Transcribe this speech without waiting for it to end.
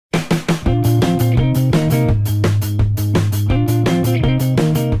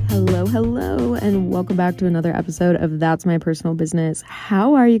welcome back to another episode of That's My Personal Business.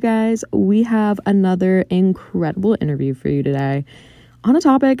 How are you guys? We have another incredible interview for you today on a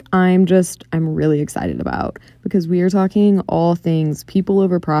topic I'm really excited about, because we are talking all things people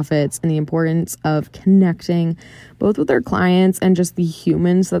over profits and the importance of connecting both with our clients and just the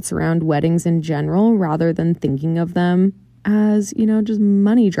humans that surround weddings in general, rather than thinking of them as, just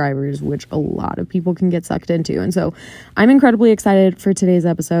money drivers, which a lot of people can get sucked into. And so I'm incredibly excited for today's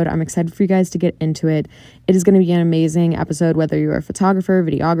episode. I'm excited for you guys to get into it. It is going to be an amazing episode, whether you're a photographer,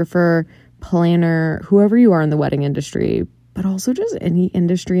 videographer, planner, whoever you are in the wedding industry, but also just any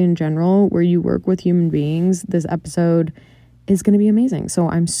industry in general where you work with human beings. This episode is going to be amazing. So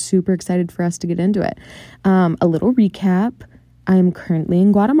I'm super excited for us to get into it. A little recap. I'm currently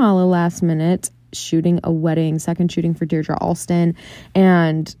in Guatemala last minute, shooting a wedding, second shooting for Deirdre Alston,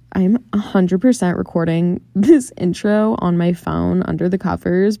 and I'm 100% recording this intro on my phone under the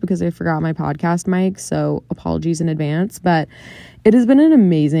covers because I forgot my podcast mic, so apologies in advance. But it has been an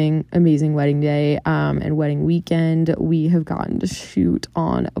amazing wedding day and wedding weekend. We have gotten to shoot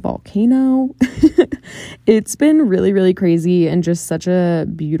on a volcano. It's been really, really crazy, and just such a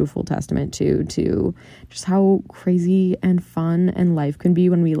beautiful testament to just how crazy and fun and life can be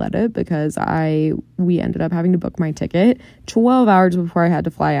when we let it, because we ended up having to book my ticket 12 hours before I had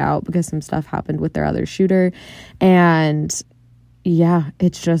to fly out because some stuff happened with their other shooter. And yeah,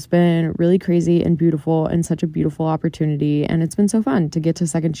 it's just been really crazy and beautiful, and such a beautiful opportunity. And it's been so fun to get to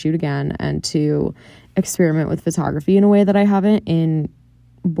second shoot again and to experiment with photography in a way that I haven't in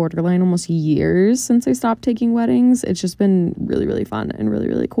borderline almost years since I stopped taking weddings. It's just been really, really fun and really,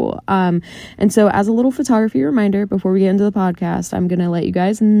 really cool. And so as a little photography reminder, before we get into the podcast, I'm going to let you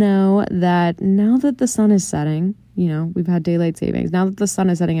guys know that now that the sun is setting, we've had daylight savings. Now that the sun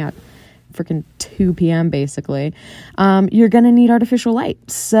is setting at freaking 2 p.m. basically, you're gonna need artificial light.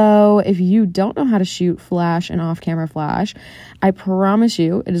 So if you don't know how to shoot flash and off-camera flash, I promise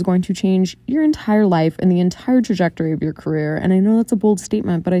you it is going to change your entire life and the entire trajectory of your career. And I know that's a bold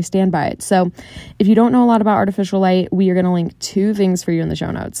statement, but I stand by it. So if you don't know a lot about artificial light, we are going to link two things for you in the show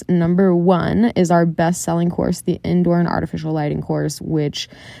notes. Number one is our best-selling course, the Indoor and Artificial Lighting course, which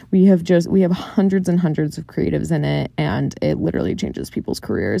we have hundreds and hundreds of creatives in it, and it literally changes people's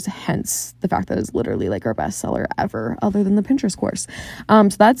careers, hence the fact that it's literally like our bestseller ever, other than the Pinterest course. So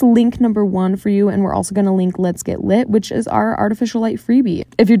that's link number one for you. And we're also going to link Let's Get Lit, which is our artificial light freebie.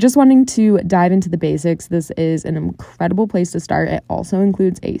 If you're just wanting to dive into the basics, this is an incredible place to start. It also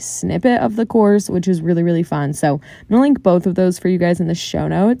includes a snippet of the course, which is really, really fun. So I'm going to link both of those for you guys in the show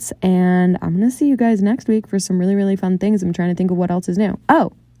notes. And I'm going to see you guys next week for some really, really fun things. I'm trying to think of what else is new.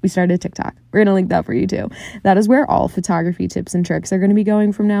 Oh, we started a TikTok. We're going to link that for you too. That is where all photography tips and tricks are going to be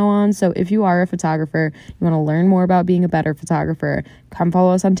going from now on. So if you are a photographer, you want to learn more about being a better photographer, come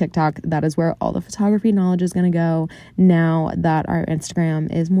follow us on TikTok. That is where all the photography knowledge is going to go now that our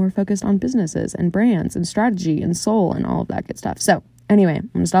Instagram is more focused on businesses and brands and strategy and soul and all of that good stuff. So anyway, I'm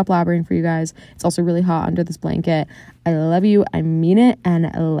going to stop blabbering for you guys. It's also really hot under this blanket. I love you. I mean it. And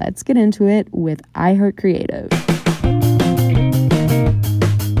let's get into it with I Heart Creative.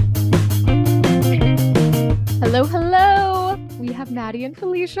 Hello. We have Maddie and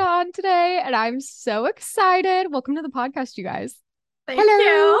Felicia on today, and I'm so excited. Welcome to the podcast, you guys. Thank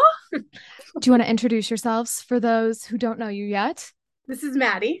you. Do you want to introduce yourselves for those who don't know you yet? This is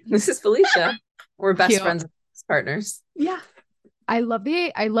Maddie. This is Felicia. We're best Cute. friends and partners. Yeah. I love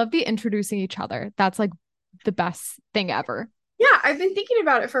the introducing each other. That's like the best thing ever. Yeah, I've been thinking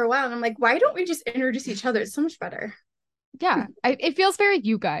about it for a while, and I'm like, why don't we just introduce each other? It's so much better. Yeah, it feels very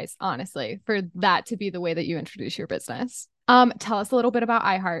you guys, honestly, for that to be the way that you introduce your business. Tell us a little bit about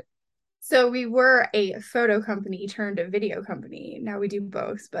iHeart. So we were a photo company turned a video company. Now we do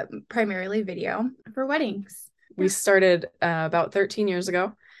both, but primarily video for weddings. We started about 13 years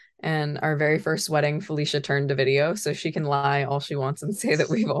ago, and our very first wedding, Felicia turned to video, so she can lie all she wants and say that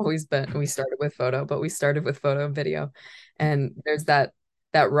we started with photo, but we started with photo and video. And there's that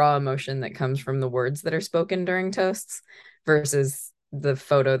raw emotion that comes from the words that are spoken during toasts versus the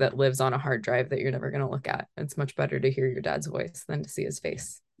photo that lives on a hard drive that you're never going to look at. It's much better to hear your dad's voice than to see his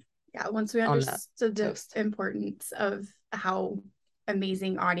face. Yeah, once we understood the importance of how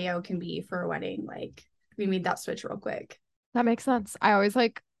amazing audio can be for a wedding, like we made that switch real quick. That makes sense. I always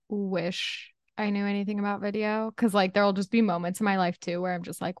wish I knew anything about video, because there'll just be moments in my life too where I'm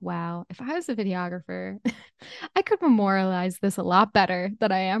just like, wow, if I was a videographer, I could memorialize this a lot better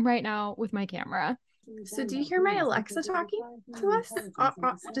than I am right now with my camera. So do you hear my Alexa talking to us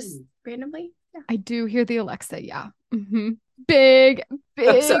just randomly? Yeah. I do hear the Alexa. Yeah. Mm-hmm. Big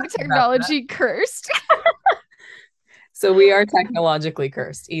technology cursed. So we are technologically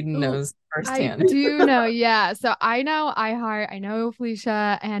cursed. Eden knows I firsthand. do know, yeah. So I know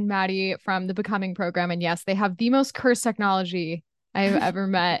Felicia and Maddie from the Becoming program, and yes, they have the most cursed technology I've ever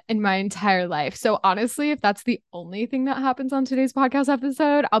met in my entire life. So honestly, if that's the only thing that happens on today's podcast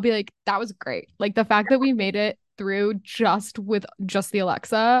episode, I'll be like, that was great. Like the fact that we made it through just with just the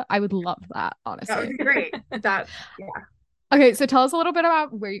Alexa, I would love that, honestly. That would be great. Yeah. Okay, so tell us a little bit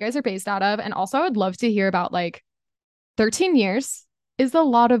about where you guys are based out of, and also I would love to hear about like 13 years is a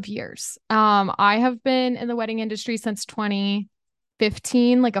lot of years. I have been in the wedding industry since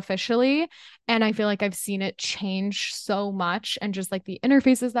 2015, like officially, and I feel like I've seen it change so much and just like the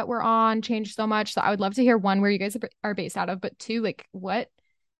interfaces that we're on change so much. So I would love to hear one where you guys are based out of, but two, like what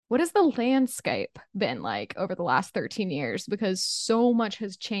has the landscape been like over the last 13 years? Because so much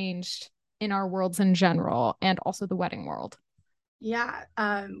has changed in our worlds in general and also the wedding world. Yeah.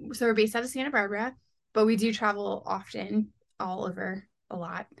 So we're based out of Santa Barbara, but we do travel often all over a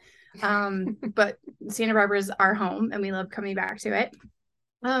lot. But Santa Barbara is our home and we love coming back to it.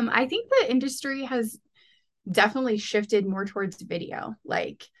 I think the industry has definitely shifted more towards video.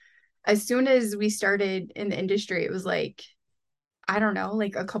 Like as soon as we started in the industry, it was like, I don't know,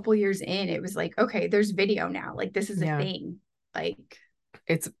 like a couple years in, it was like, okay, there's video now. Like this is a thing. Like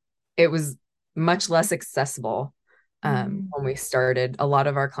it was much less accessible. When we started, a lot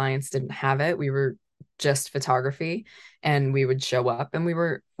of our clients didn't have it. We were just photography and we would show up and we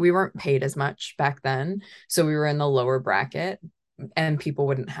weren't paid as much back then. So we were in the lower bracket and people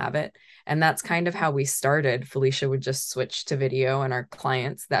wouldn't have it. And that's kind of how we started. Felicia would just switch to video and our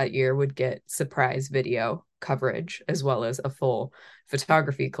clients that year would get surprise video coverage as well as a full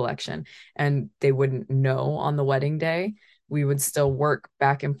photography collection. And they wouldn't know on the wedding day. We would still work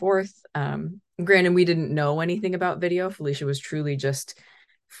back and forth. Granted, we didn't know anything about video. Felicia was truly just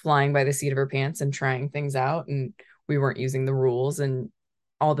flying by the seat of her pants and trying things out. And we weren't using the rules and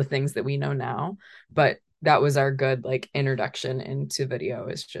all the things that we know now. But that was our good like introduction into video,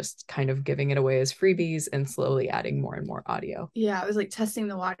 is just kind of giving it away as freebies and slowly adding more and more audio. Yeah, it was like testing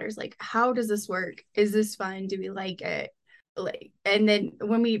the waters. Like, how does this work? Is this fun? Do we like it? Like, and then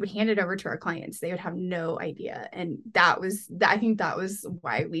when we would hand it over to our clients, they would have no idea. And I think that was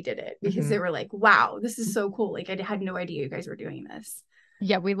why we did it, because they were like, wow, this is so cool. Like I had no idea you guys were doing this.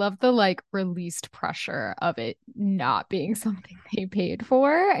 Yeah, we love the like released pressure of it not being something they paid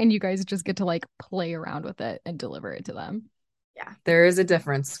for, and you guys just get to like play around with it and deliver it to them. Yeah, there is a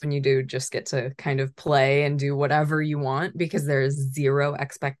difference when you do just get to kind of play and do whatever you want, because there is zero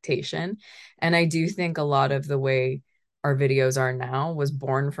expectation. And I do think a lot of the way our videos are now was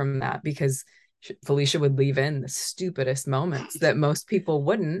born from that, because Felicia would leave in the stupidest moments that most people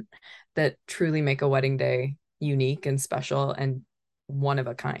wouldn't, that truly make a wedding day unique and special and one of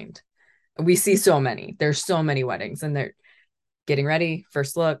a kind. We see there's so many weddings and they're getting ready,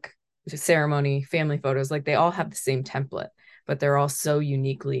 first look, ceremony, family photos, like they all have the same template, but they're all so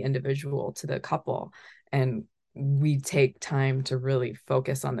uniquely individual to the couple. And we take time to really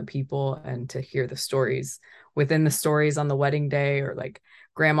focus on the people and to hear the stories within the stories on the wedding day, or like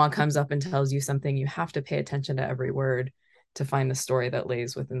grandma comes up and tells you something, you have to pay attention to every word to find the story that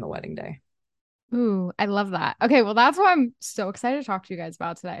lays within the wedding day. Ooh, I love that. Okay, well, that's what I'm so excited to talk to you guys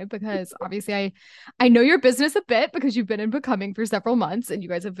about today, because obviously I know your business a bit because you've been in Becoming for several months and you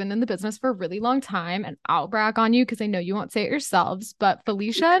guys have been in the business for a really long time. And I'll brag on you because I know you won't say it yourselves, but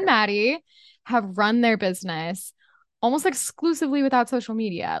Felicia and Maddie have run their business almost exclusively without social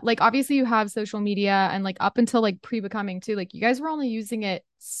media. Like obviously you have social media, and like up until like pre-Becoming too, like you guys were only using it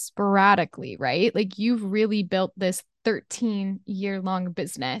sporadically, right? Like you've really built this 13-year-long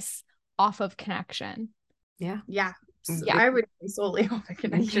business off of connection. Yeah. I would say solely off of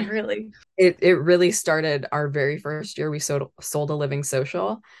connection, really. It really started our very first year. We sold a Living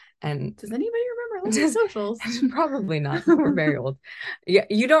Social. And does anybody remember Living Socials? Probably not. We're very old. Yeah,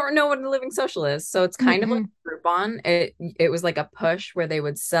 you don't know what a Living Social is. So it's kind of like Groupon. It was like a push where they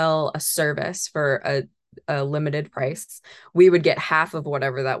would sell a service for a limited price. We would get half of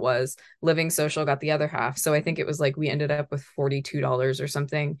whatever that was. Living Social got the other half. So I think it was like we ended up with $42 or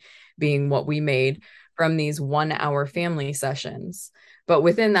something being what we made from these 1-hour family sessions. But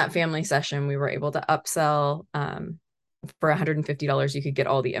within that family session, we were able to upsell for $150. You could get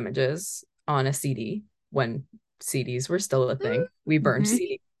all the images on a CD when CDs were still a thing. We burned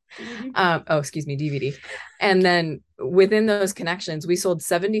CD. DVD. And then within those connections, we sold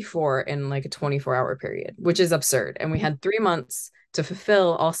 74 in like a 24-hour period, which is absurd. And we had 3 months to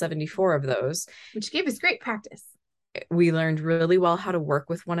fulfill all 74 of those, which gave us great practice. We learned really well how to work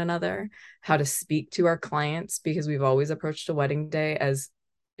with one another, how to speak to our clients, because we've always approached a wedding day as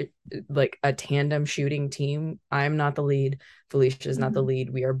like a tandem shooting team. I'm not the lead. Felicia's not the lead.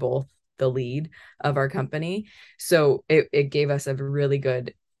 We are both the lead of our company. So it gave us a really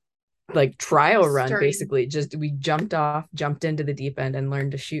good like trial run, basically. Just we jumped into the deep end and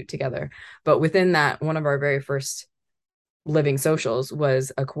learned to shoot together. But within that, one of our very first living socials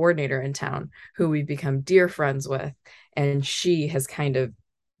was a coordinator in town who we've become dear friends with, and she has kind of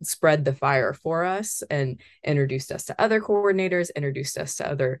spread the fire for us and introduced us to other coordinators, introduced us to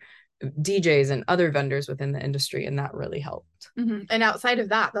other DJs and other vendors within the industry, and that really helped. And outside of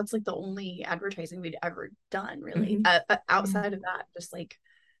that, that's like the only advertising we'd ever done, really. Outside of that, just like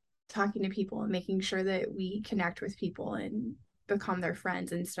talking to people and making sure that we connect with people and become their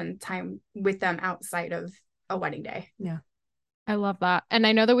friends and spend time with them outside of a wedding day. Yeah. I love that. And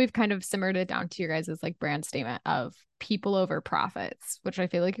I know that we've kind of simmered it down to your guys' like brand statement of people over profits, which I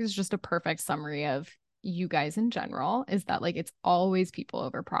feel like is just a perfect summary of you guys in general, is that like it's always people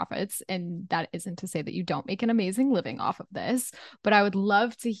over profits. And that isn't to say that you don't make an amazing living off of this, but I would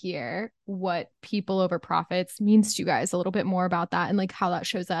love to hear what people over profits means to you guys, a little bit more about that and like how that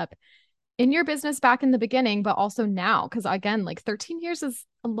shows up in your business back in the beginning, but also now. Because again, like 13 years is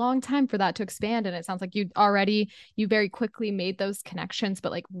a long time for that to expand. And it sounds like you very quickly made those connections,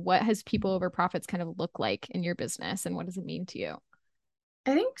 but like what has people over profits kind of look like in your business and what does it mean to you?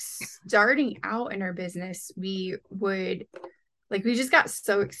 I think starting out in our business, we just got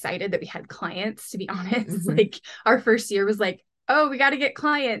so excited that we had clients, to be honest. Like our first year was like, oh, we got to get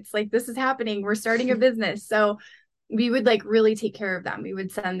clients. Like this is happening. We're starting a business. So we would like really take care of them. We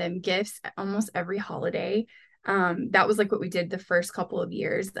would send them gifts almost every holiday. That was like what we did the first couple of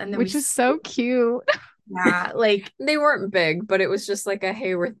years. And then which is so cute. Yeah, like they weren't big, but it was just like a,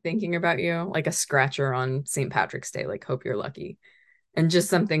 hey, we're thinking about you, like a scratcher on St. Patrick's Day, like hope you're lucky. And just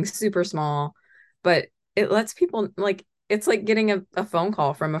something super small, but it lets people like, it's like getting a phone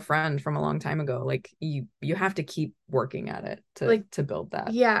call from a friend from a long time ago. Like you have to keep working at it to build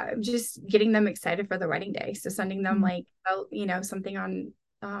that. Yeah. Just getting them excited for the wedding day. So sending them like, something on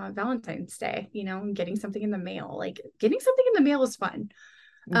Valentine's Day, and getting something in the mail. Like getting something in the mail is fun.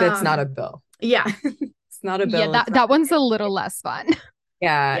 That's not a bill. Yeah. It's not a bill. Yeah, that one's a little less fun.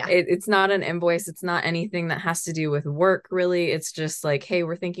 Yeah. It's not an invoice. It's not anything that has to do with work, really. It's just like, hey,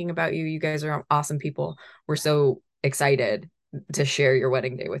 we're thinking about you. You guys are awesome people. We're so excited to share your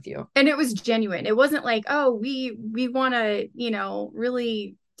wedding day with you. And it was genuine. It wasn't like, oh, we want to,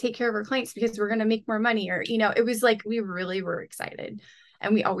 really take care of our clients because we're going to make more money, or, it was like, we really were excited,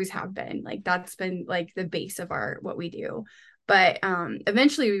 and we always have been. Like, that's been like the base of what we do. But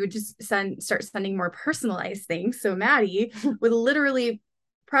eventually we would just start sending more personalized things. So Maddie would literally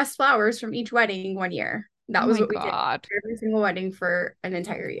press flowers from each wedding one year. That was what we did every single wedding for an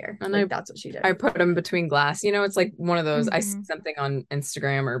entire year. And that's what she did. I put them between glass. It's like one of those, I see something on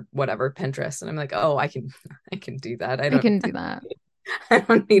Instagram or whatever, Pinterest, and I'm like, oh, I can do that. I can do that. I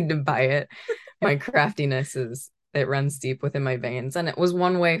don't need to buy it. My craftiness it runs deep within my veins. And it was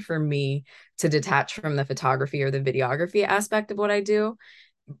one way for me to detach from the photography or the videography aspect of what I do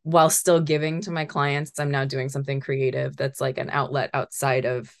while still giving to my clients. I'm now doing something creative that's like an outlet outside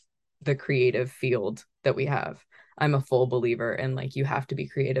of the creative field that we have. I'm a full believer in like, you have to be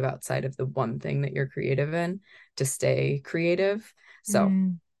creative outside of the one thing that you're creative in to stay creative. So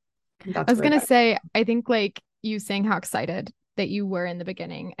I was going to say, I think like you saying how excited that you were in the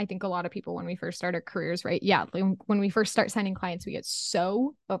beginning. I think a lot of people, when we first start our careers, right? Yeah. When we first start signing clients, we get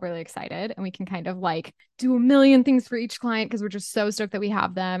so overly excited and we can kind of like do a million things for each client because we're just so stoked that we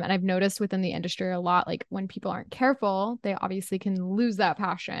have them. And I've noticed within the industry a lot, like when people aren't careful, they obviously can lose that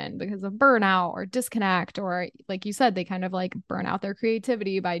passion because of burnout or disconnect, or like you said, they kind of like burn out their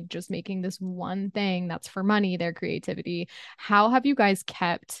creativity by just making this one thing that's for money, their creativity. How have you guys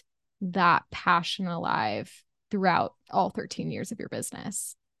kept that passion alive throughout all 13 years of your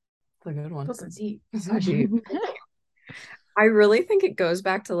business? That's a good one. Those are deep. So deep. I really think it goes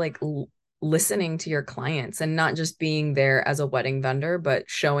back to like listening to your clients and not just being there as a wedding vendor, but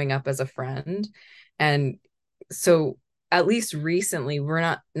showing up as a friend. And so at least recently, we're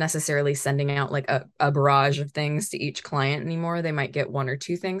not necessarily sending out like a barrage of things to each client anymore. They might get one or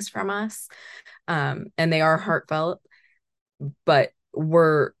two things from us. And they are heartfelt, but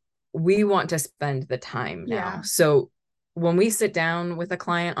we want to spend the time now. Yeah. So when we sit down with a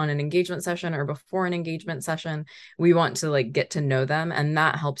client on an engagement session or before an engagement session, we want to like get to know them. And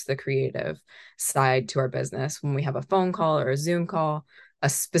that helps the creative side to our business. When we have a phone call or a Zoom call,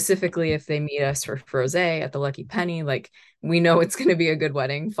 specifically if they meet us for Frosé at the Lucky Penny, like we know it's going to be a good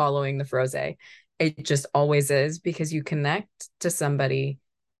wedding following the Frosé. It just always is, because you connect to somebody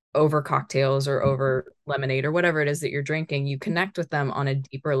over cocktails or over lemonade or whatever it is that you're drinking, you connect with them on a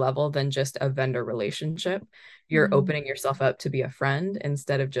deeper level than just a vendor relationship. You're opening yourself up to be a friend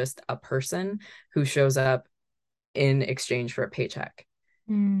instead of just a person who shows up in exchange for a paycheck.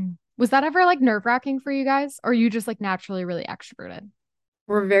 Was that ever like nerve-wracking for you guys? Or are you just like naturally really extroverted?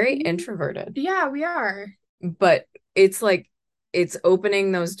 We're very introverted, Yeah, we are. but it's like it's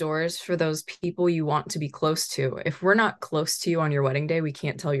opening those doors for those people you want to be close to. If we're not close to you on your wedding day, we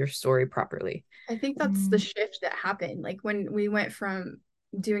can't tell your story properly. I think that's the shift that happened. Like when we went from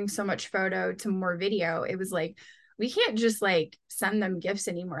doing so much photo to more video, it was like we can't just like send them gifts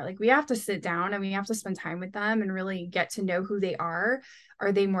anymore. Like we have to sit down and we have to spend time with them and really get to know who they are.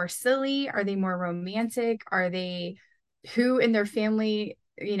 Are they more silly? Are they more romantic? Are they who in their family,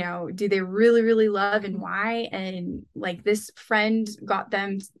 you know, do they really, really love and why? And like this friend got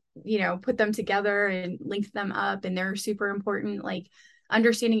them, you know, put them together and linked them up and they're super important. Like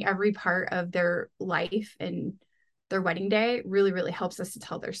understanding every part of their life and their wedding day really, really helps us to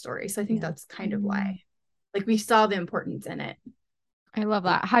tell their story. So I think that's kind of why, like, we saw the importance in it. I love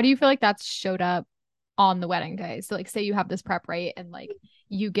that. How do you feel like that's showed up on the wedding day? So like say you have this prep, right? And like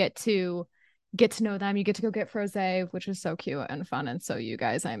you get to know them, you get to go get frosé, which is so cute and fun and so you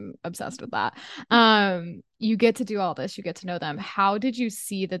guys, I'm obsessed with that. You get to do all this, you get to know them. How did you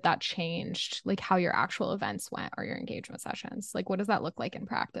see that changed like how your actual events went or your engagement sessions? Like what does that look like in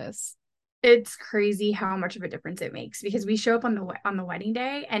practice? It's crazy how much of a difference it makes because we show up on the wedding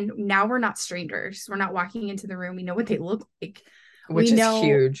day and now we're not strangers. We're not walking into the room. We know what they look like. Which we is know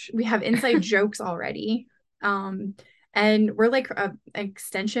huge. We have inside jokes already. And we're like an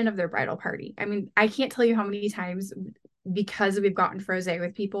extension of their bridal party. I mean, I can't tell you how many times because we've gotten frosé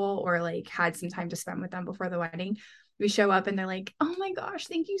with people or like had some time to spend with them before the wedding, we show up and they're like, oh my gosh,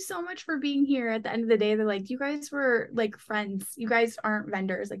 thank you so much for being here. At the end of the day, they're like, you guys were like friends. You guys aren't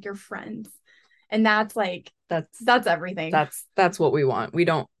vendors, like you're friends. And that's like that's everything. That's what we want. We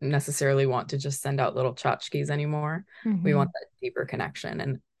don't necessarily want to just send out little tchotchkes anymore. We want that deeper connection.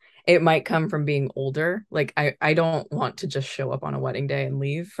 And it might come from being older. Like I don't want to just show up on a wedding day and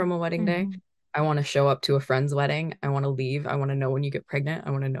leave from a wedding day. I want to show up to a friend's wedding. I want to leave. I want to know when you get pregnant.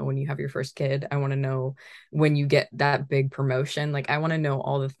 I want to know when you have your first kid. I want to know when you get that big promotion. Like I want to know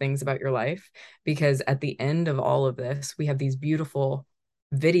all the things about your life because at the end of all of this, we have these beautiful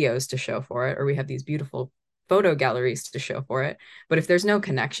videos to show for it, or we have these beautiful photo galleries to show for it. But if there's no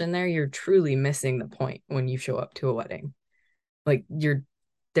connection there, you're truly missing the point when you show up to a wedding. Like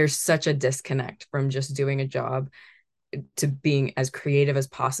there's such a disconnect from just doing a job to being as creative as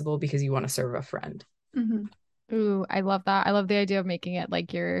possible because you want to serve a friend. Ooh, I love that. I love the idea of making it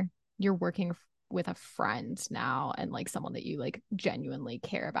like you're working with a friend now and like someone that you like genuinely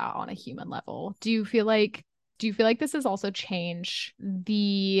care about on a human level. Do you feel like this has also changed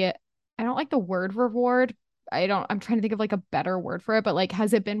the, I don't like the word reward. I'm trying to think of like a better word for it, but like,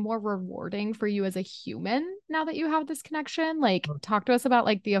 has it been more rewarding for you as a human now that you have this connection? Like, talk to us about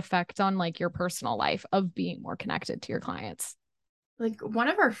like the effect on like your personal life of being more connected to your clients. Like one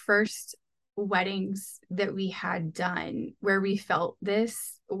of our first weddings that we had done where we felt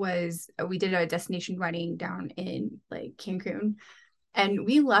this was we did a destination wedding down in like Cancun. And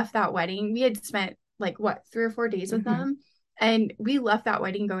we left that wedding. We had spent like what 3 or 4 days with them. And we left that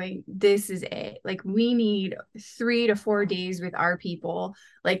wedding going, this is it. Like we need 3 to 4 days with our people.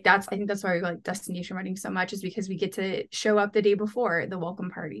 Like I think that's why we like destination wedding so much is because we get to show up the day before the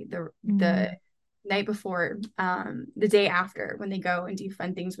welcome party, the night before, the day after when they go and do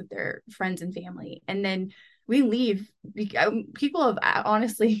fun things with their friends and family. And then we leave. People have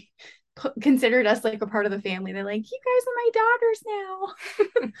honestly considered us like a part of the family. They're like, you guys are my daughters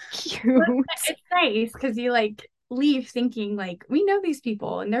now. Cute. It's nice because you like leave thinking like we know these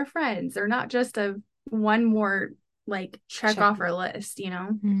people and they're friends. They're not just a one more like check off our list, you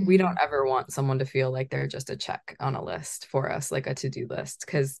know. We don't ever want someone to feel like they're just a check on a list for us, like a to-do list,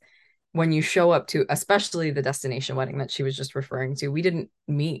 because when you show up to, especially the destination wedding that she was just referring to, we didn't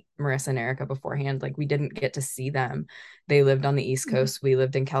meet Marissa and Erica beforehand. Like we didn't get to see them. They lived on the East Coast. We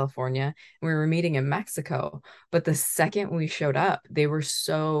lived in California and we were meeting in Mexico. But the second we showed up, they were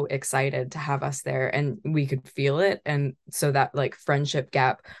so excited to have us there and we could feel it. And so that like friendship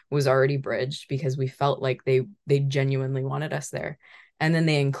gap was already bridged because we felt like they genuinely wanted us there. And then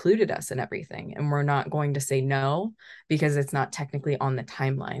they included us in everything. And we're not going to say no because it's not technically on the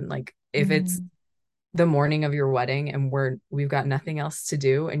timeline. Like if it's the morning of your wedding and we've got nothing else to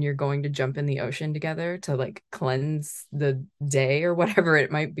do and you're going to jump in the ocean together to like cleanse the day or whatever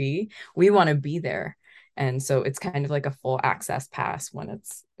it might be, we want to be there. And so it's kind of like a full access pass when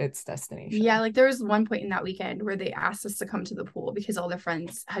it's destination. Yeah, like there was one point in that weekend where they asked us to come to the pool because all their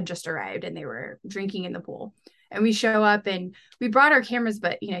friends had just arrived and they were drinking in the pool. And we show up and we brought our cameras,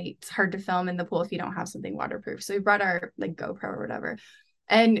 but you know, it's hard to film in the pool if you don't have something waterproof. So we brought our like GoPro or whatever.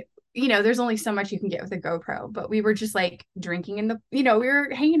 And you know, there's only so much you can get with a GoPro, but we were just like drinking in the, you know, we were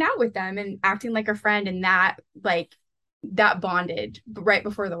hanging out with them and acting like a friend, and that bonded right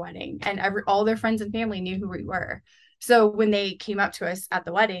before the wedding, and all their friends and family knew who we were. So when they came up to us at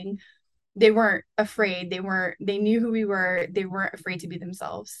the wedding, they weren't afraid. They knew who we were. They weren't afraid to be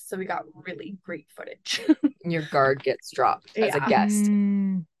themselves. So we got really great footage. Your guard gets dropped as a Yeah. guest.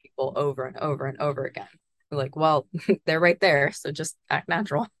 People over and over and over again. We're like, well, they're right there, so just act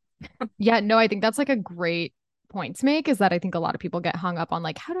natural. Yeah, no, I think that's like a great point to make, is that I think a lot of people get hung up on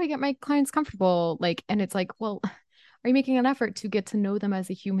like, how do I get my clients comfortable? Like, and it's like, well, are you making an effort to get to know them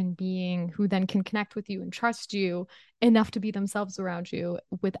as a human being who then can connect with you and trust you enough to be themselves around you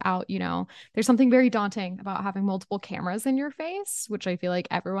without, you know, there's something very daunting about having multiple cameras in your face, which I feel like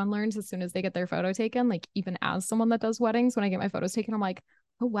everyone learns as soon as they get their photo taken. Like, even as someone that does weddings, when I get my photos taken, I'm like,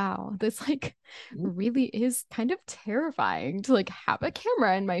 oh wow, this like really is kind of terrifying to like have a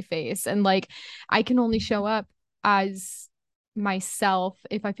camera in my face. And like, I can only show up as myself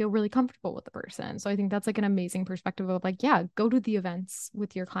if I feel really comfortable with the person. So I think that's like an amazing perspective of like, yeah, go to the events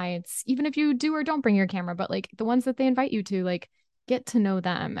with your clients, even if you do or don't bring your camera, but like the ones that they invite you to, like, get to know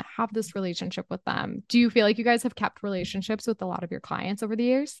them, have this relationship with them. Do you feel like you guys have kept relationships with a lot of your clients over the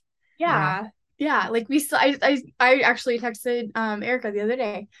years? Yeah. Like we still, I actually texted Erica the other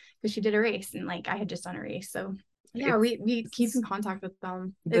day because she did a race, and like I had just done a race. So yeah, we keep in contact with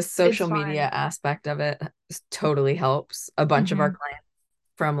them. The social media aspect of it totally helps. A bunch of our clients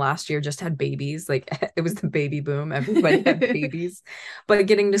from last year just had babies. Like, it was the baby boom. Everybody had babies. But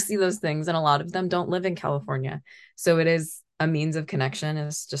getting to see those things, and a lot of them don't live in California. So it is a means of connection,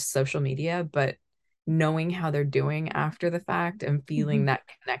 is just social media, but knowing how they're doing after the fact and feeling that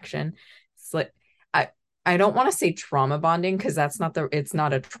connection. It's like, I don't want to say trauma bonding, because it's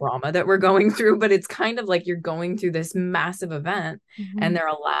not a trauma that we're going through, but it's kind of like you're going through this massive event and they're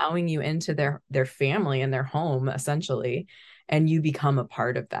allowing you into their family and their home, essentially, and you become a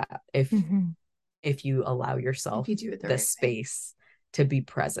part of that if you allow yourself the space to be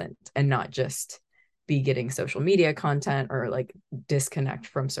present and not just be getting social media content or like disconnect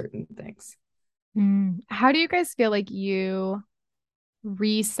from certain things. How do you guys feel like you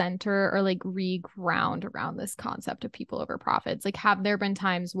recenter or like reground around this concept of people over profits? Like, have there been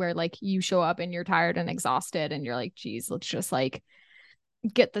times where like you show up and you're tired and exhausted and you're like, geez, let's just like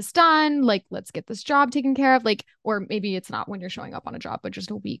get this done, like let's get this job taken care of, like, or maybe it's not when you're showing up on a job, but just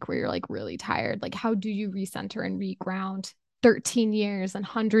a week where you're like really tired? Like, how do you recenter and reground 13 years and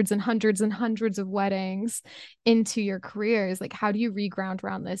hundreds and hundreds and hundreds of weddings into your careers? Like, how do you reground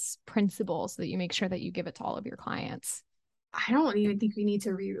around this principle so that you make sure that you give it to all of your clients? I don't even think we need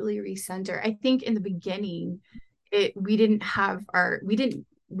to really recenter. I think in the beginning, we didn't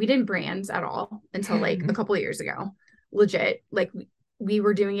brands at all until like a couple of years ago. Legit, like we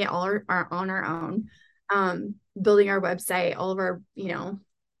were doing it all on our own, building our website, all of our, you know,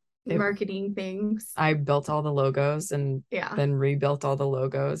 marketing things. I built all the logos and then rebuilt all the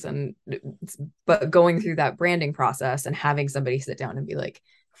logos, but going through that branding process and having somebody sit down and be like,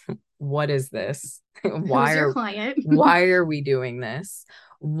 what is this? Why are we doing this?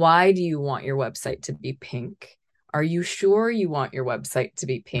 Why do you want your website to be pink? Are you sure you want your website to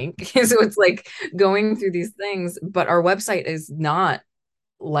be pink? So it's like going through these things, but our website is not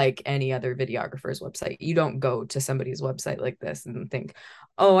like any other videographer's website. You don't go to somebody's website like this and think,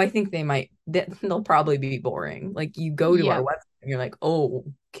 oh, I think they'll probably be boring. Like, you go to our website and you're like, oh,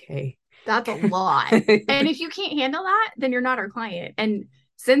 okay. That's a lot. And if you can't handle that, then you're not our client. And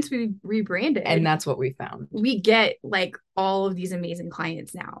since we rebranded, and that's what we found, we get like all of these amazing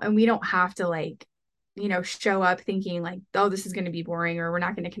clients now, and we don't have to like, you know, show up thinking like, oh, this is going to be boring or we're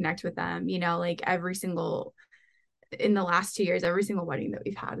not going to connect with them. You know, like in the last 2 years, every single wedding that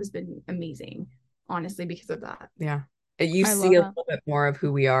we've had has been amazing, honestly, because of that. Yeah. You see a little bit more of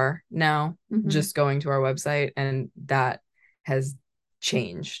who we are now, just going to our website, and that has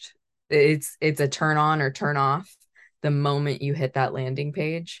changed. It's a turn on or turn off the moment you hit that landing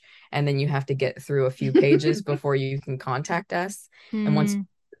page, and then you have to get through a few pages before you can contact us. And once you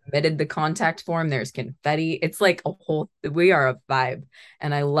submitted the contact form, there's confetti. It's like we are a vibe,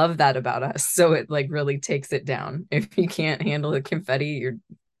 and I love that about us. So it like really takes it down. If you can't handle the confetti,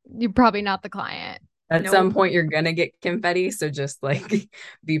 you're probably not the client. At Nope. some point, you're gonna get confetti, so just like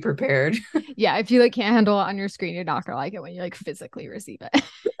be prepared. Yeah, if you like can't handle it on your screen, you're not gonna like it when you like physically receive it.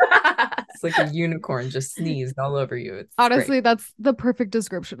 It's like a unicorn just sneezed all over you. It's Honestly, great. that's the perfect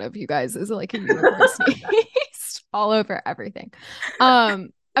description of you guys is like a unicorn sneeze all over everything.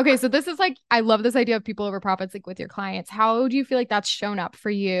 Okay, so this is like I love this idea of people over profits like with your clients. How do you feel like that's shown up for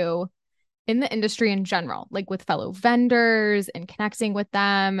you in the industry in general, like with fellow vendors and connecting with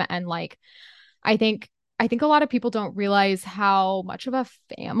them and like I think I think a lot of people don't realize how much of a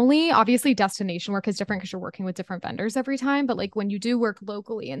family, obviously destination work is different because you're working with different vendors every time, but like when you do work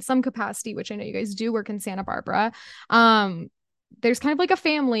locally in some capacity, which I know you guys do work in Santa Barbara, um, there's kind of like a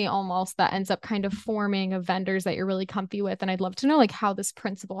family almost that ends up kind of forming of vendors that you're really comfy with. And I'd love to know like how this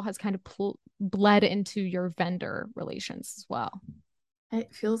principle has kind of bled into your vendor relations as well.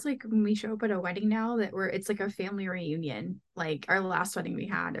 It feels like when we show up at a wedding now that it's like a family reunion. Like our last wedding we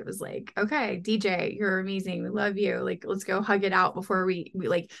had, it was like, okay, DJ, you're amazing. We love you. Like, let's go hug it out before we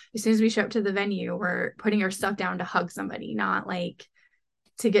like, as soon as we show up to the venue, we're putting our stuff down to hug somebody, not like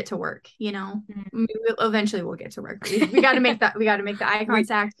to get to work, you know? Eventually we'll get to work. We got to make that, we got to make the eye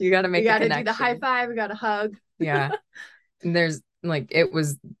contact. You got to make we got the to do the high connection. five. We got to hug. Yeah. And there's like it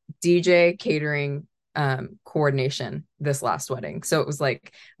was DJ catering coordination this last wedding. So it was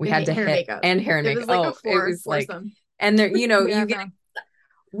like we had to hair hit makeup. and hair and It makeup. was like Oh, it was like foursome. and there, you know, Yeah, you get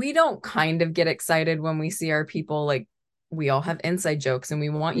we don't kind of get excited when we see our people like we all have inside jokes and we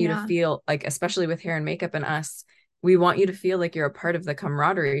want you to feel like, especially with hair and makeup and us, we want you to feel like you're a part of the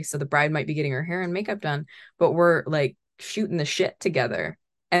camaraderie. So the bride might be getting her hair and makeup done, but we're like shooting the shit together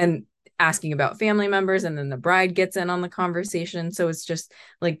and asking about family members. And then the bride gets in on the conversation. So it's just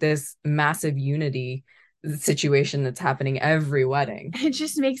like this massive unity situation that's happening every wedding. It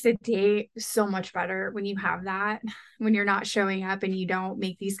just makes the day so much better when you have that, when you're not showing up and you don't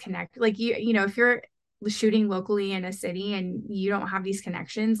make these connect like you know if you're shooting locally in a city and you don't have these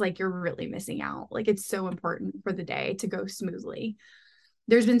connections, like you're really missing out. Like it's so important for the day to go smoothly.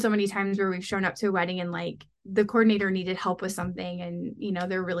 There's been so many times where we've shown up to a wedding and like the coordinator needed help with something and you know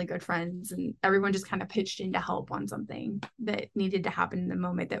they're really good friends and everyone just kind of pitched in to help on something that needed to happen in the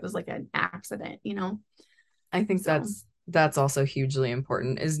moment that was like an accident, you know. I think that's also hugely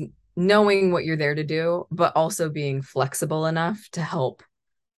important is knowing what you're there to do, but also being flexible enough to help.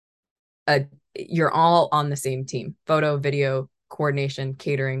 You're all on the same team, photo, video, coordination,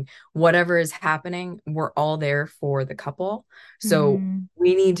 catering, whatever is happening, we're all there for the couple. So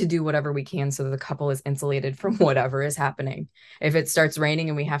we need to do whatever we can so the couple is insulated from whatever is happening. If it starts raining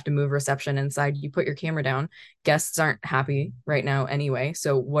and we have to move reception inside, you put your camera down. Guests aren't happy right now anyway.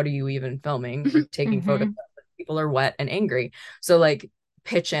 So what are you even filming or taking photos of? People are wet and angry. So like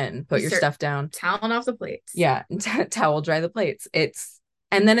pitch in, put your stuff down. Toweling off the plates. Yeah. Towel dry the plates.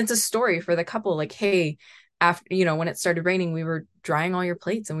 And then it's a story for the couple. Like, hey, after, you know, when it started raining, we were drying all your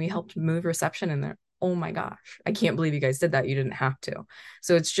plates and we helped move reception in there. Oh my gosh. I can't believe you guys did that. You didn't have to.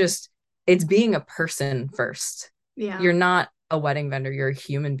 So it's being a person first. Yeah. You're not a wedding vendor. You're a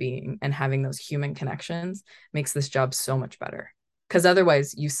human being, and having those human connections makes this job so much better. Because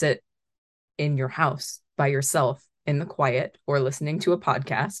otherwise you sit in your house by yourself in the quiet or listening to a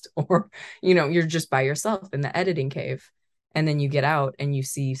podcast, or, you know, you're just by yourself in the editing cave. And then you get out and you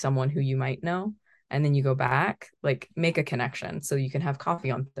see someone who you might know, and then you go back, like make a connection so you can have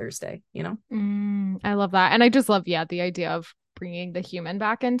coffee on Thursday, you know? I love that. And I just love, yeah, the idea of bringing the human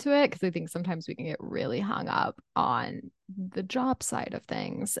back into it. Cause I think sometimes we can get really hung up on the job side of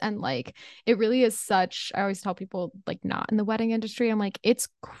things. And like, it really is such, I always tell people like not in the wedding industry, I'm like, it's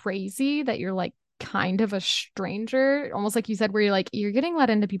crazy that you're like kind of a stranger, almost like you said, where you're getting let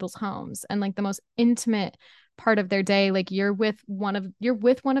into people's homes and like the most intimate part of their day. Like you're with one of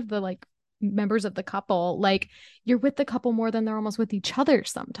the like members of the couple, like you're with the couple more than they're almost with each other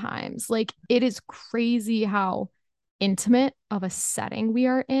sometimes. Like it is crazy how intimate of a setting we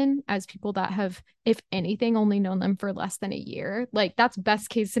are in as people that have, if anything, only known them for less than a year. Like that's best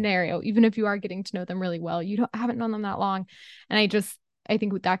case scenario. Even if you are getting to know them really well, haven't known them that long. And I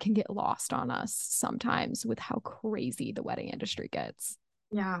think that can get lost on us sometimes with how crazy the wedding industry gets.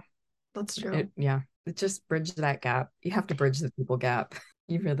 Yeah, that's true. It just bridge that gap. You have to bridge the people gap.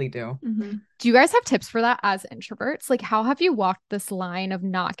 You really do. Mm-hmm. Do you guys have tips for that as introverts? Like, how have you walked this line of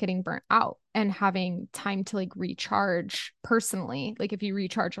not getting burnt out and having time to like recharge personally? Like if you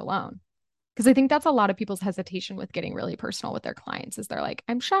recharge alone, because I think that's a lot of people's hesitation with getting really personal with their clients is they're like,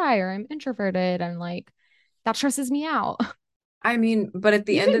 I'm shy or I'm introverted and like that stresses me out. I mean, but at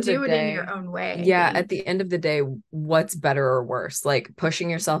the You end can of the do it in day, your own way, I yeah, at think. the end of the day, what's better or worse? Like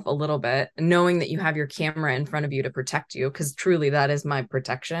pushing yourself a little bit, knowing that you have your camera in front of you to protect you, because truly that is my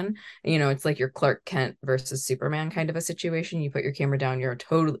protection. You know, it's like your Clark Kent versus Superman kind of a situation. You put your camera down,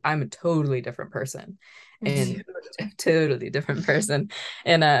 I'm a totally different person. And totally different person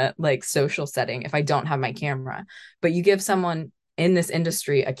in a like social setting if I don't have my camera. But you give someone in this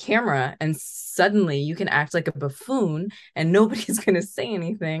industry a camera and suddenly you can act like a buffoon and nobody's going to say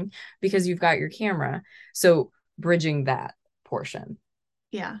anything because you've got your camera. So bridging that portion.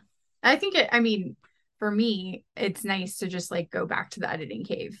 Yeah. I think I mean, for me, it's nice to just like go back to the editing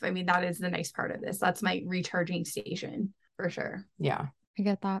cave. I mean, that is the nice part of this. That's my recharging station for sure. Yeah. I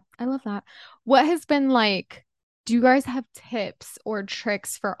get that. I love that. What has been like, do you guys have tips or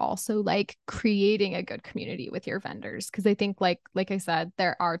tricks for also like creating a good community with your vendors? Because I think like I said,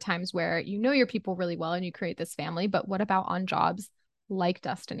 there are times where you know your people really well and you create this family, but what about on jobs like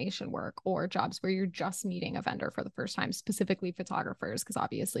destination work or jobs where you're just meeting a vendor for the first time, specifically photographers, because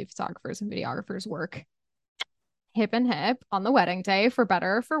obviously photographers and videographers work hip and hip on the wedding day, for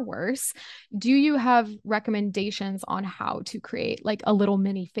better or for worse. Do you have recommendations on how to create like a little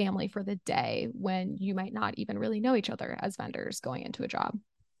mini family for the day when you might not even really know each other as vendors going into a job?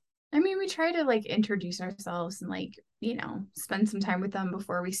 I mean, we try to like introduce ourselves and like, spend some time with them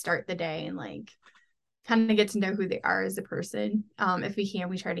before we start the day and like kind of get to know who they are as a person. If we can,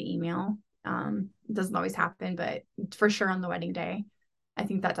 we try to email. It doesn't always happen, but for sure on the wedding day, I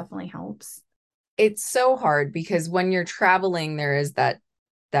think that definitely helps. It's so hard because when you're traveling, there is that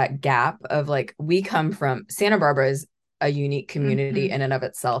gap of like we come from Santa Barbara is a unique community Mm-hmm. in and of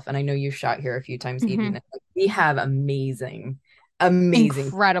itself. And I know you've shot here a few times, Mm-hmm. Eden. We have amazing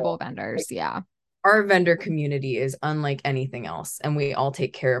Incredible people. Like, vendors. Yeah. our vendor community is unlike anything else, and we all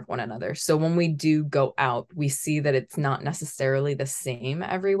take care of one another. So when we do go out, we see that it's not necessarily the same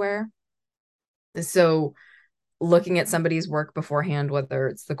everywhere. So looking at somebody's work beforehand, whether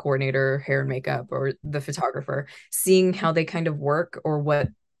it's the coordinator, hair and makeup, or the photographer, seeing how they kind of work or what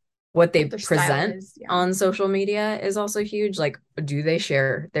they Their style present is, yeah. on social media is also huge. Like, do they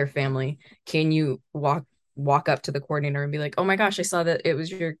share their family? Can you walk up to the coordinator and be like, "Oh my gosh, I saw that it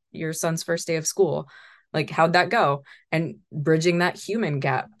was your son's first day of school. Like, how'd that go?" And bridging that human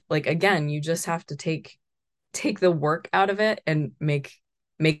gap. Like again, you just have to take the work out of it and make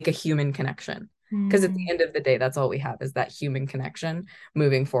a human connection. Because at the Mm. end of the day, that's all we have is that human connection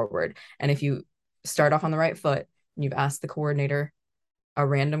moving forward. And if you start off on the right foot, and you've asked the coordinator a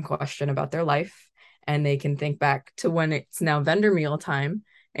random question about their life, and they can think back to when it's now vendor meal time,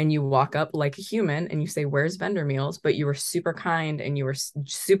 and you walk up like a human and you say, "Where's vendor meals?" But you were super kind and you were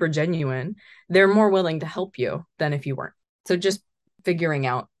super genuine, they're more willing to help you than if you weren't. So just figuring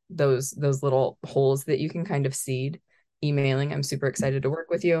out those little holes that you can kind of seed, emailing, "I'm super excited to work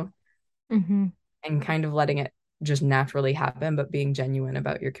with you," Mm-hmm. and kind of letting it just naturally happen, but being genuine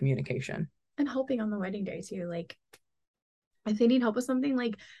about your communication. And helping on the wedding day too. Like if they need help with something,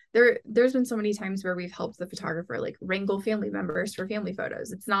 like there's been so many times where we've helped the photographer like wrangle family members for family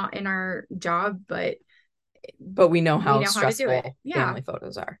photos. It's not in our job, but we know we how know how to do it. stressful Yeah. family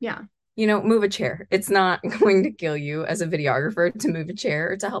photos are. Yeah. Move a chair. It's not going to kill you as a videographer to move a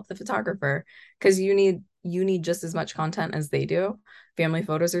chair or to help the photographer, because you need just as much content as they do. Family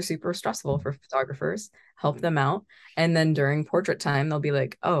photos are super stressful for photographers. Help them out. And then during portrait time, they'll be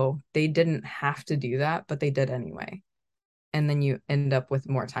like, "Oh, they didn't have to do that, but they did anyway." And then you end up with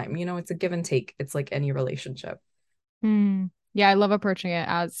more time. It's a give and take. It's like any relationship. Mm. Yeah, I love approaching it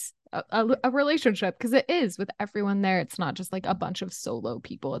as a relationship because it is with everyone there. It's not just like a bunch of solo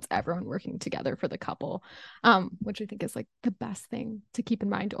people. It's everyone working together for the couple, which I think is like the best thing to keep in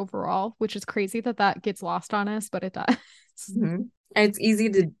mind overall, which is crazy that gets lost on us, but it does. Mm-hmm. It's easy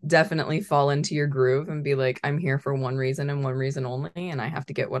to definitely fall into your groove and be like, "I'm here for one reason and one reason only, and I have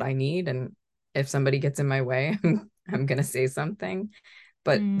to get what I need. And if somebody gets in my way, I'm gonna say something."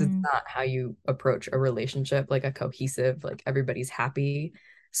 But that's Mm. not how you approach a relationship, like a cohesive, like everybody's happy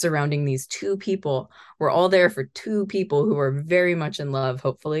surrounding these two people. We're all there for two people who are very much in love,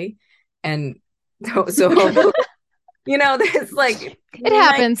 hopefully. And so hopefully, there's like It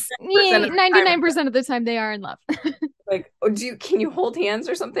happens. 99% of the time 99% of the time they are in love. like, "Oh, can you hold hands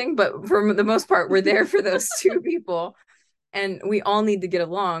or something?" But for the most part, we're there for those two people, and we all need to get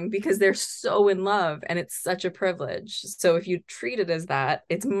along because they're so in love, and it's such a privilege. So if you treat it as that,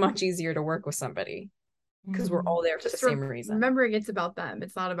 it's much easier to work with somebody because we're Mm. all there for the Just same reason. remembering it's about them.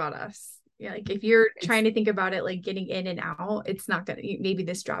 It's not about us. Yeah, like if you're It's, trying to think about it like getting in and out, it's not gonna, maybe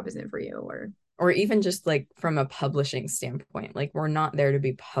this job isn't for you or even just like from a publishing standpoint, like we're not there to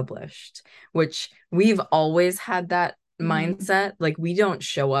be published, which we've always had that mindset. Like, we don't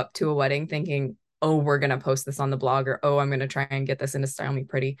show up to a wedding thinking, oh, we're going to post this on the blog, or, oh, I'm going to try and get this into Style Me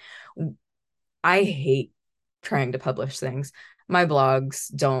Pretty. I hate trying to publish things. My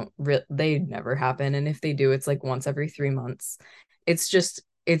blogs they never happen. And if they do, it's like once every 3 months.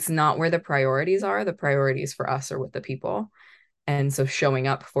 It's not where the priorities are. The priorities for us are with the people. And so showing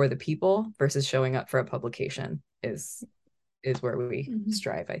up for the people versus showing up for a publication is where we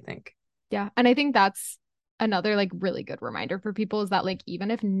strive, I think. Yeah. And I think that's another like really good reminder for people, is that like,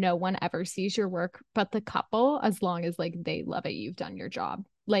 even if no one ever sees your work but the couple, as long as like they love it, you've done your job.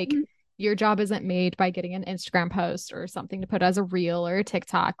 Like your job isn't made by getting an Instagram post or something to put as a reel or a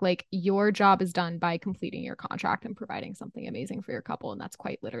TikTok. Like, your job is done by completing your contract and providing something amazing for your couple. And that's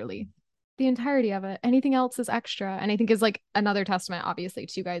quite literally the entirety of it. Anything else is extra. And I think is like another testament, obviously,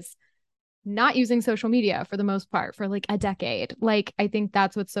 to you guys not using social media for the most part for like a decade. Like, I think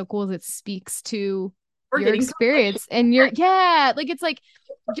that's what's so cool, is it speaks to your experience and like, it's like,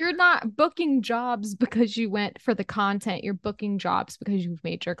 you're not booking jobs because you went for the content. You're booking jobs because you've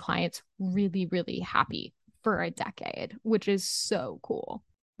made your clients really, really happy for a decade, which is so cool.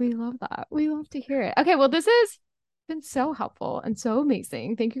 We love that. We love to hear it. Okay, well, this has been so helpful and so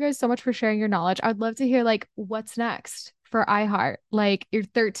amazing. Thank you guys so much for sharing your knowledge. I'd love to hear like, what's next for iHeart. Like, you're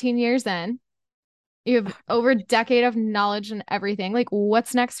 13 years in, you have over a decade of knowledge and everything. Like,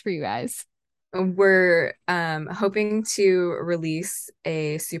 what's next for you guys? We're hoping to release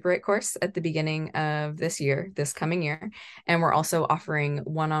a Super 8 course at the beginning of this coming year. And we're also offering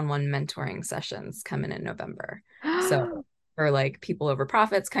one-on-one mentoring sessions coming in November. So for like people over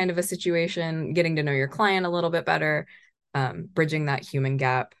profits kind of a situation, getting to know your client a little bit better, bridging that human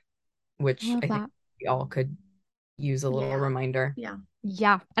gap, which I think we all could use a little reminder.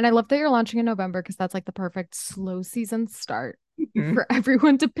 Yeah. And I love that you're launching in November, because that's like the perfect slow season start for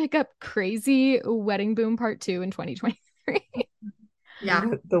everyone to pick up Crazy Wedding Boom Part 2 in 2023. Yeah.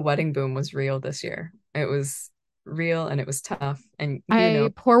 The wedding boom was real this year. It was real and it was tough. And I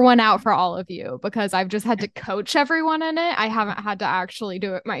pour one out for all of you, because I've just had to coach everyone in it. I haven't had to actually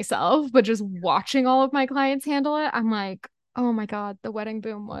do it myself, but just watching all of my clients handle it, I'm like, oh my God, the wedding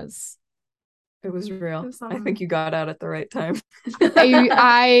boom was... It was real. I think you got out at the right time.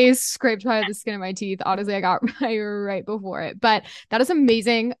 I scraped by the skin of my teeth. Honestly, I got right before it. But that is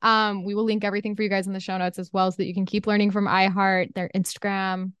amazing. We will link everything for you guys in the show notes as well, so that you can keep learning from iHeart, their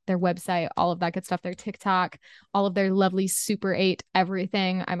Instagram, their website, all of that good stuff, their TikTok, all of their lovely Super 8,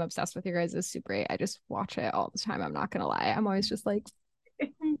 everything. I'm obsessed with your guys' Super 8. I just watch it all the time. I'm not going to lie. I'm always just like,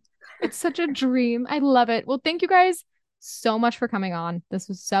 it's such a dream. I love it. Well, thank you guys so much for coming on. This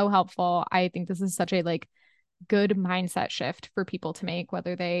was so helpful. I think this is such a like good mindset shift for people to make,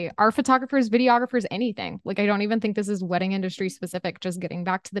 whether they are photographers, videographers, anything. Like, I don't even think this is wedding industry specific. Just getting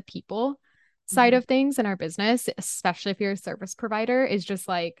back to the people side of things in our business, especially if you're a service provider, is just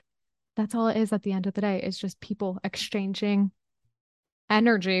like, that's all it is at the end of the day. It's just people exchanging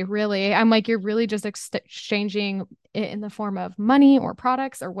energy, really. I'm like, you're really just exchanging it in the form of money or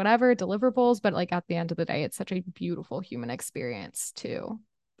products or whatever, deliverables. But like, at the end of the day, it's such a beautiful human experience to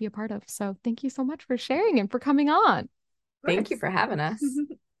be a part of. So thank you so much for sharing and for coming on. Thank you for having us.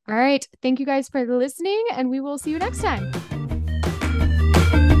 All right. Thank you guys for listening, and we will see you next time.